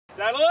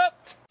Saddle up!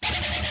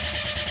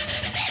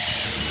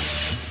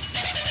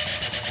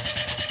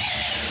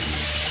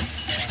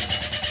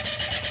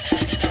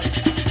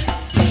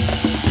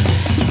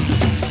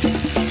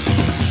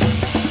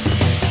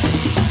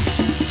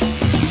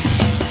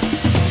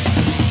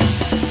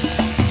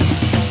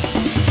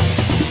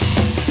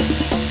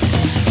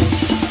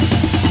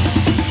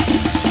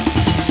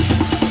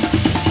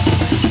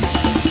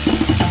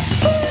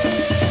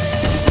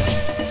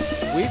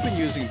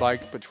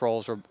 Bike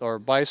patrols or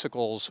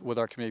bicycles with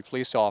our community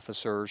police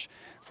officers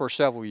for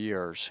several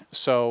years.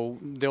 So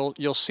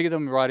you'll see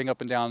them riding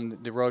up and down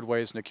the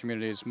roadways in the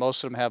communities.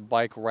 Most of them have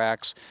bike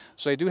racks,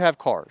 so they do have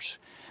cars.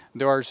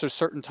 There are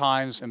certain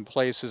times and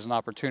places and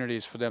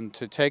opportunities for them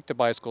to take the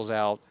bicycles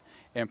out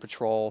and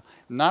patrol,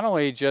 not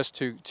only just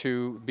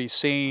to be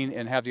seen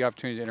and have the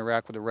opportunity to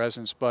interact with the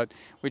residents, but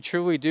we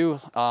truly do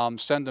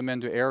send them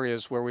into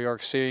areas where we are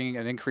seeing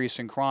an increase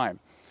in crime.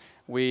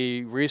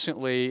 We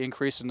recently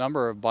increased the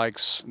number of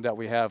bikes that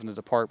we have in the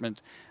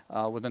department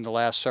within the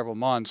last several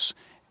months,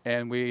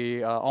 and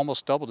we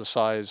almost doubled the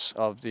size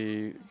of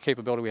the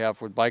capability we have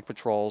for bike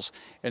patrols.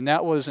 And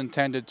that was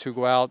intended to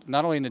go out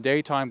not only in the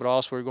daytime, but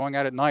also we're going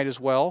out at night as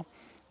well.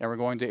 And we're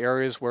going to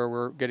areas where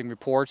we're getting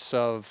reports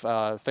of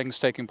things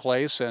taking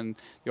place, and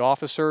the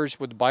officers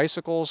with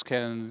bicycles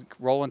can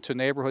roll into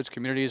neighborhoods,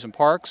 communities, and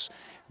parks,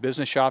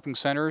 business shopping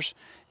centers,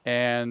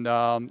 and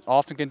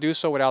often can do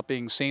so without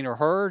being seen or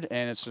heard.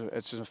 And it's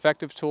an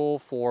effective tool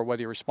for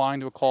whether you're responding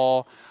to a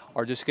call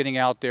or just getting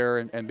out there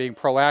and being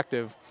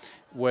proactive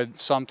with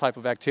some type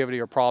of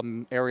activity or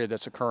problem area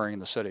that's occurring in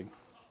the city.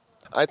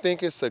 I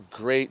think it's a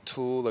great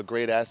tool, a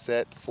great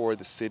asset for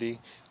the city.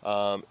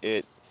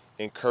 It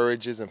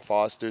encourages and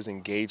fosters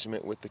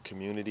engagement with the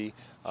community.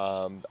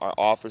 Our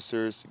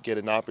officers get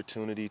an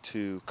opportunity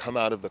to come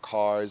out of the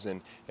cars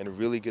and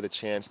really get a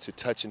chance to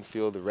touch and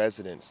feel the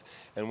residents.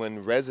 And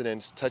when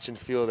residents touch and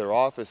feel their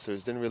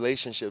officers, then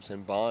relationships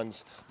and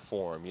bonds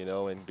form, you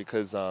know, and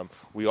because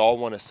we all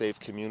want a safe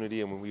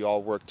community, and when we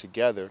all work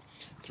together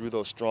through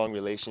those strong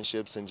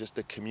relationships and just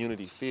the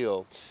community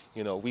feel,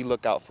 you know, we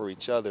look out for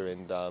each other,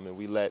 and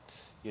we let,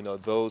 you know,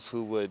 those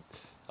who would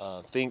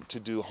think to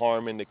do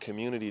harm in the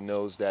community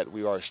knows that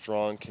we are a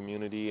strong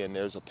community, and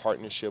there's a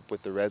partnership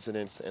with the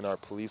residents and our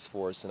police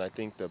force. And I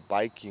think the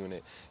bike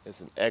unit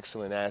is an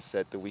excellent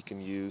asset that we can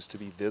use to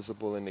be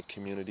visible in the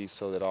community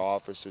so that our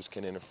officers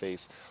can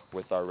interface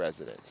with our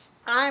residents.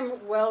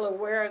 I'm well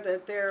aware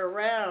that they're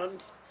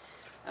around.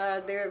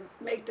 They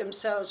make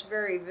themselves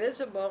very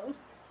visible,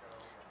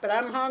 but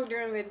I'm home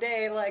during the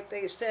day. Like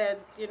they said,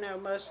 you know,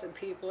 most of the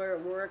people are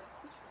at work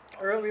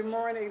early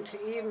morning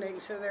to evening,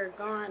 so they're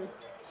gone.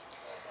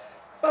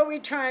 But we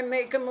try and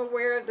make them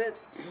aware that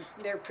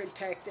they're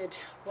protected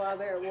while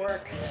they're at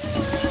work.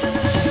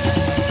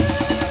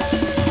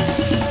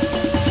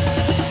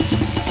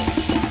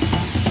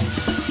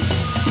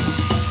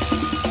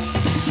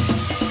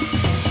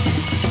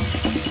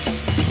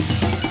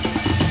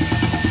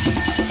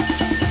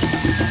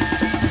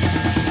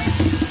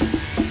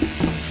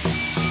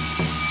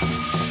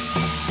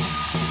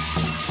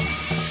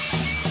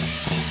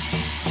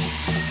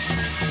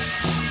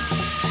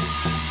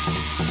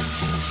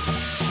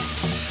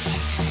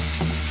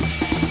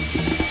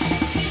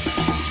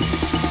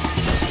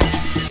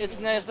 It's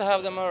nice to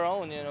have them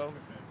around, you know,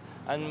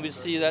 and we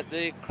see that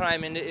the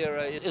crime in the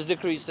area is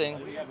decreasing.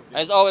 And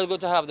it's always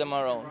good to have them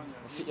around,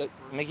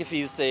 make you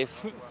feel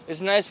safe.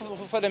 It's nice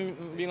for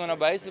them being on a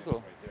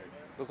bicycle,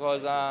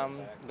 because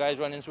guys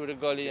running through the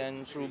gully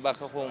and through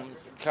back of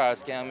homes,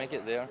 cars can't make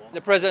it there.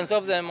 The presence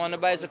of them on the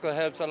bicycle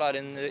helps a lot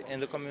in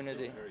the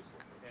community,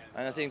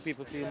 and I think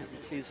people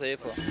feel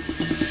safer.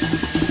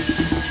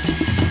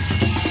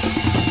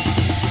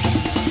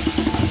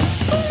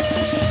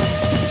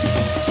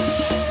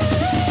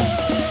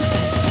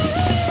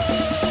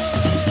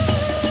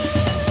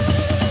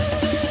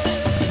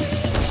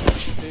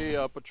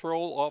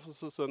 Patrol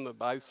officers on the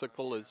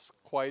bicycle is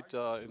quite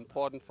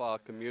important for our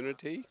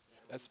community,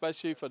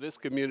 especially for this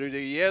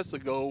community. Years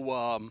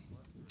ago,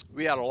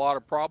 we had a lot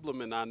of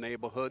problem in our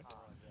neighborhood,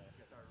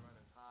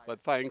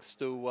 but thanks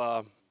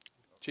to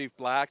Chief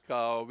Black,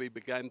 we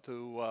began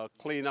to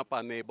clean up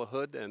our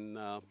neighborhood, and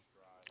a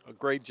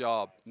great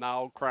job.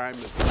 Now crime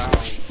is down.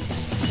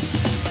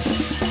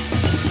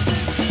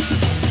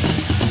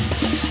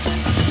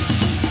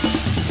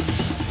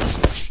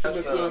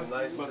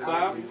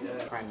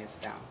 Crime is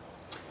down,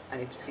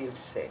 and it feels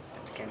safe,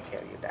 I can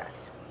tell you that.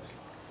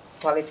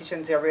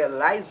 Politicians are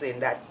realizing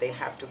that they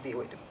have to be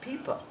with the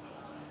people,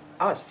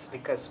 us,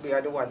 because we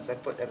are the ones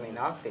that put them in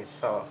office.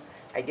 So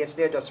I guess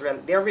they're just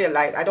they're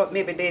realize,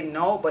 maybe they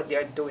know, but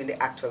they're doing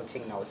the actual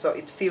thing now. So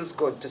it feels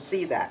good to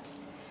see that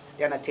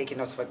they're not taking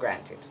us for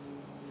granted.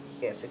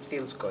 Yes, it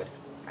feels good.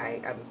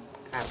 I am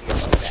happy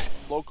about that.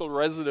 Local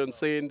residents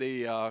saying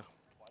the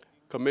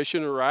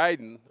Commissioner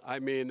riding, I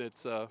mean,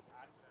 it's a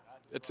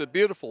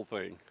beautiful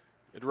thing.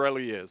 It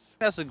really is.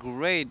 That's a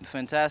great,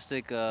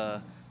 fantastic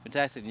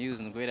news,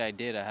 and a great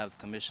idea to have the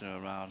commissioner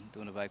around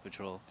doing a bike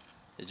patrol.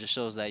 It just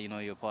shows that, you know,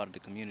 you're part of the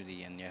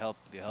community and you're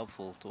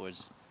helpful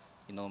towards,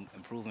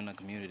 improving the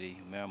community,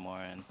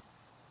 Miramar, and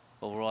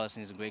overall, I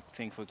think it's a great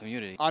thing for the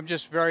community. I'm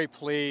just very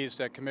pleased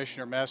that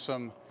Commissioner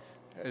Messam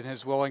and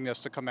his willingness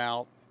to come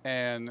out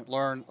and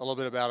learn a little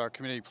bit about our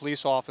community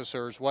police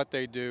officers, what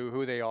they do,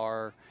 who they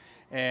are,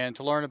 and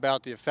to learn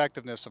about the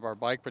effectiveness of our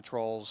bike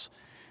patrols,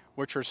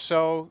 which are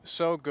so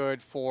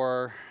good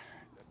for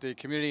the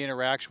community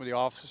interaction with the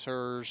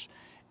officers,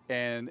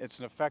 and it's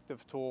an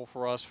effective tool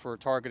for us for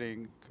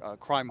targeting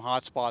crime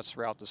hotspots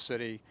throughout the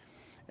city.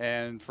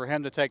 And for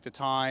him to take the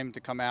time to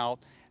come out,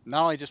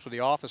 not only just with the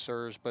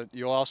officers, but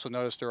you'll also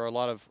notice there are a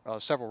lot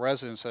of several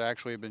residents that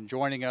actually have been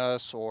joining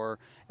us,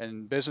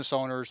 and business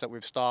owners that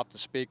we've stopped to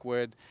speak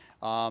with.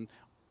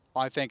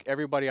 I think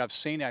everybody I've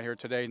seen out here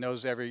today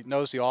knows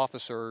the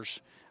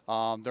officers.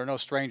 They're no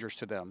strangers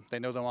to them. They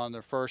know them on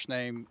their first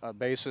name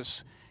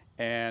basis,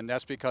 and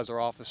that's because our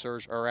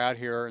officers are out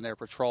here and they're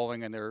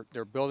patrolling and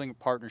they're building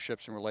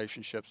partnerships and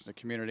relationships in the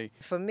community.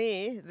 For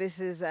me, this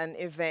is an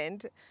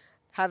event.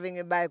 Having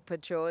a bike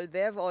patrol,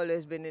 they've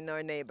always been in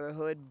our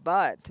neighborhood,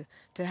 but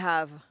to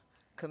have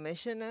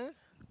commissioner,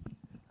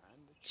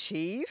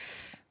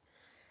 chief,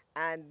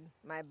 and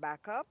my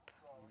backup,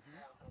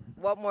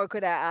 what more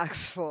could I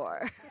ask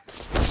for?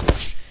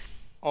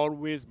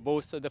 Always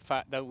boast of the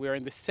fact that we're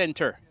in the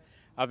center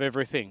of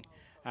everything,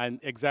 and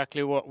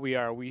exactly what we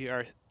are. We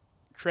are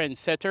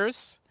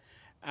trendsetters,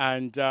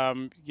 and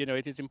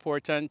it is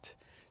important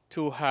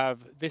to have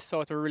this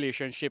sort of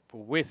relationship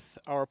with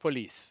our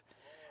police.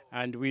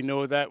 And we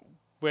know that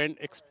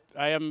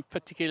I am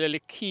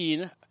particularly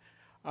keen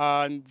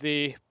on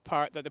the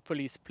part that the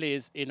police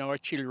plays in our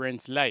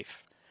children's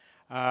life.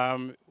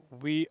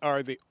 We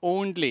are the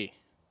only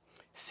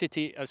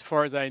city, as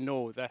far as I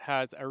know, that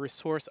has a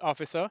resource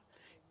officer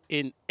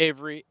in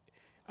every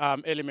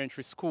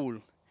elementary school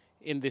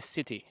in this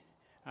city.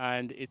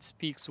 And it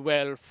speaks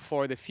well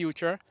for the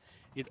future.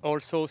 It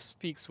also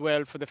speaks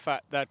well for the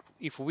fact that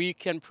if we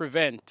can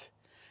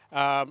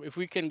if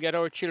we can get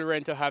our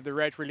children to have the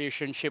right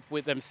relationship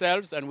with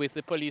themselves and with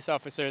the police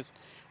officers,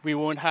 we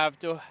won't have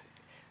to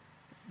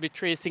be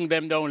tracing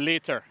them down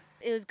later.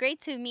 It was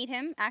great to meet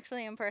him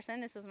actually in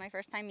person. This was my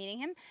first time meeting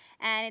him,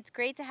 and it's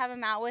great to have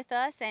him out with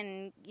us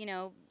and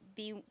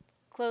be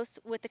close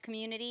with the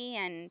community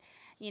and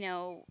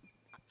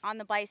on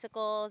the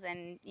bicycles,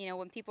 and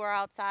when people are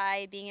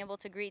outside, being able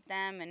to greet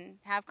them and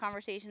have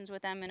conversations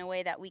with them in a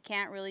way that we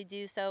can't really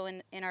do so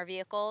in our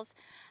vehicles.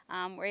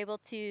 We're able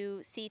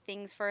to see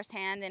things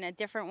firsthand in a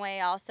different way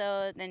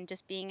also than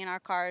just being in our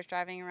cars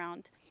driving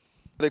around.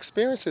 The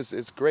experience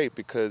is great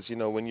because,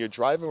 when you're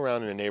driving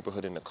around in a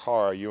neighborhood in a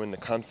car, you're in the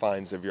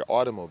confines of your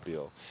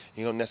automobile.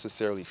 You don't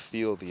necessarily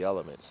feel the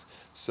elements.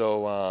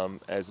 So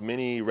as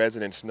many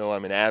residents know,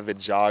 I'm an avid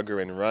jogger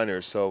and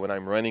runner. So when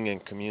I'm running in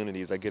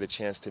communities, I get a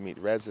chance to meet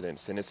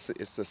residents. And it's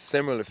a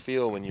similar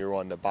feel when you're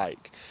on the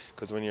bike.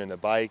 Because when you're on the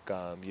bike,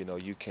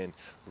 you can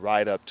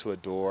ride up to a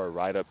door,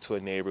 ride up to a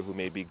neighbor who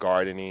may be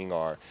gardening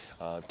or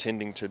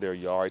tending to their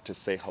yard to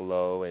say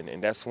hello.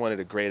 And that's one of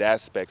the great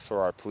aspects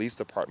for our police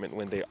department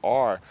when they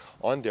are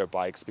on their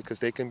bikes, because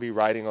they can be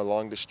riding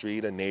along the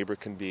street,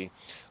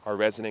 our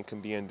resident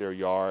can be in their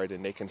yard,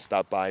 and they can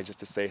stop by just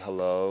to say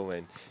hello,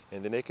 and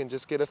then they can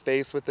just get a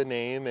face with the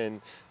name,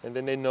 and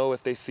then they know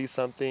if they see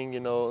something,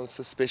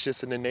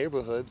 suspicious in the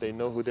neighborhood, they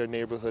know who their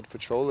neighborhood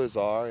patrollers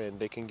are, and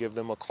they can give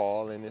them a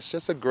call, and it's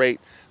just a great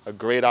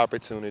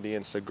opportunity,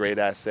 and it's a great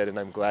asset, and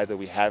I'm glad that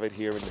we have it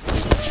here in the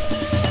city.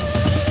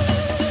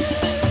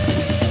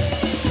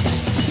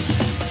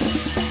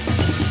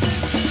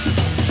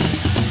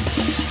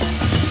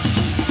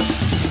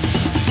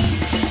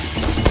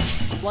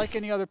 Like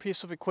any other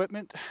piece of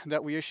equipment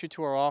that we issue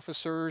to our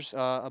officers,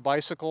 a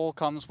bicycle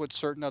comes with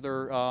certain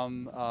other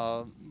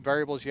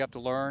variables you have to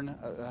learn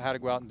how to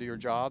go out and do your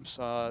jobs.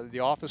 The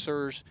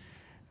officers,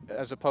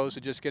 as opposed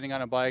to just getting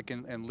on a bike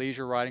and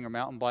leisure riding or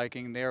mountain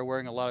biking, they are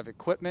wearing a lot of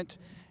equipment.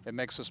 It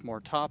makes us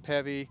more top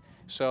heavy.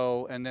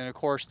 And then of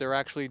course they're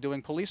actually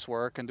doing police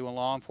work and doing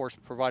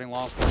providing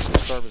law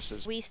enforcement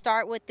services. We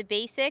start with the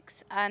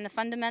basics and the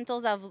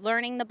fundamentals of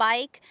learning the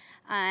bike,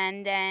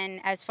 and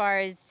then as far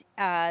as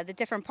the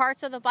different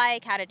parts of the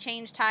bike, how to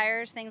change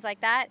tires, things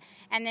like that.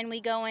 And then we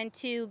go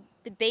into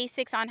the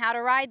basics on how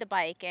to ride the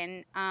bike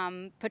and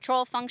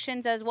patrol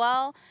functions as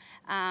well.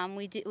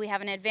 We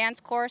have an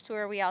advanced course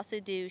where we also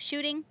do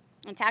shooting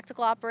and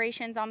tactical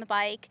operations on the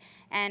bike,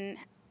 and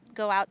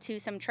go out to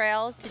some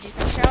trails to do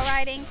some trail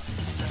riding.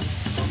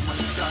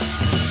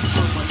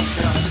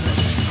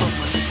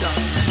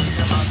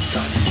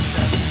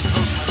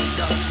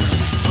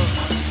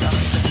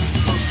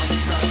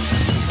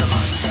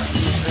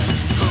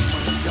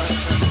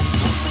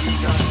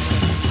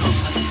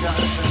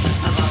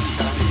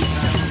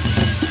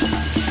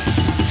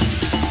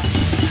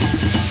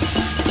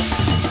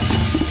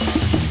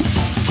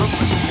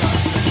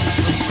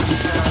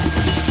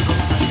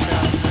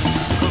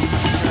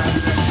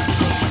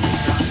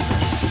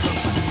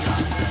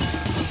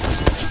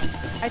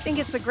 I think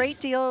it's a great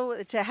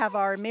deal to have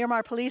our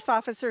Miramar police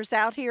officers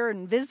out here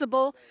and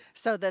visible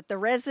so that the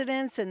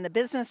residents and the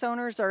business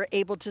owners are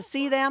able to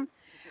see them.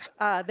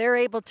 They're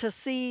able to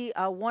see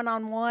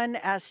one-on-one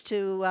as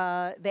to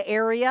the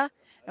area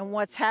and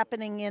what's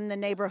happening in the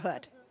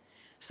neighborhood.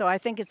 So I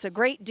think it's a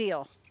great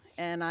deal,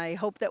 and I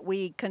hope that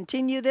we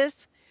continue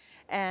this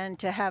and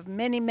to have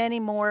many, many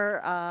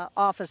more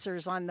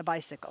officers on the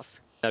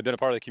bicycles. I've been a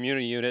part of the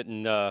community unit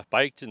and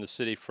biked in the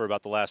city for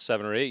about the last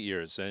 7 or 8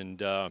 years,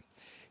 and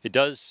it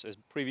does, as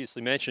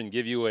previously mentioned,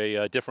 give you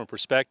a different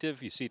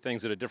perspective. You see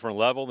things at a different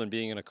level than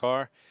being in a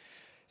car,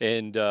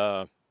 and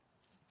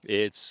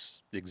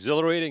it's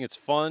exhilarating, it's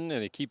fun,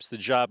 and it keeps the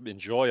job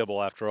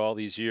enjoyable after all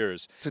these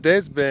years.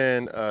 Today's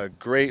been a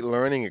great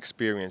learning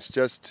experience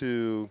just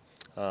to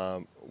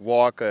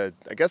walk I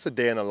guess a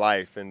day in a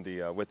life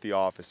with the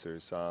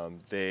officers.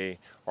 They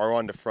are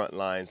on the front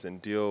lines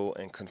and deal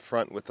and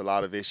confront with a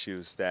lot of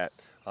issues that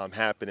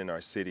happen in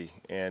our city.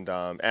 And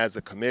as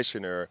a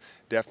commissioner,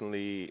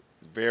 definitely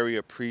very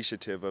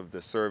appreciative of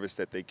the service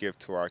that they give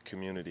to our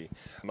community.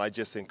 I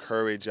just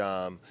encourage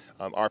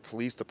our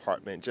police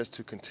department just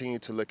to continue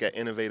to look at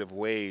innovative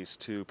ways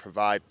to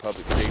provide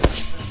public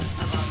safety.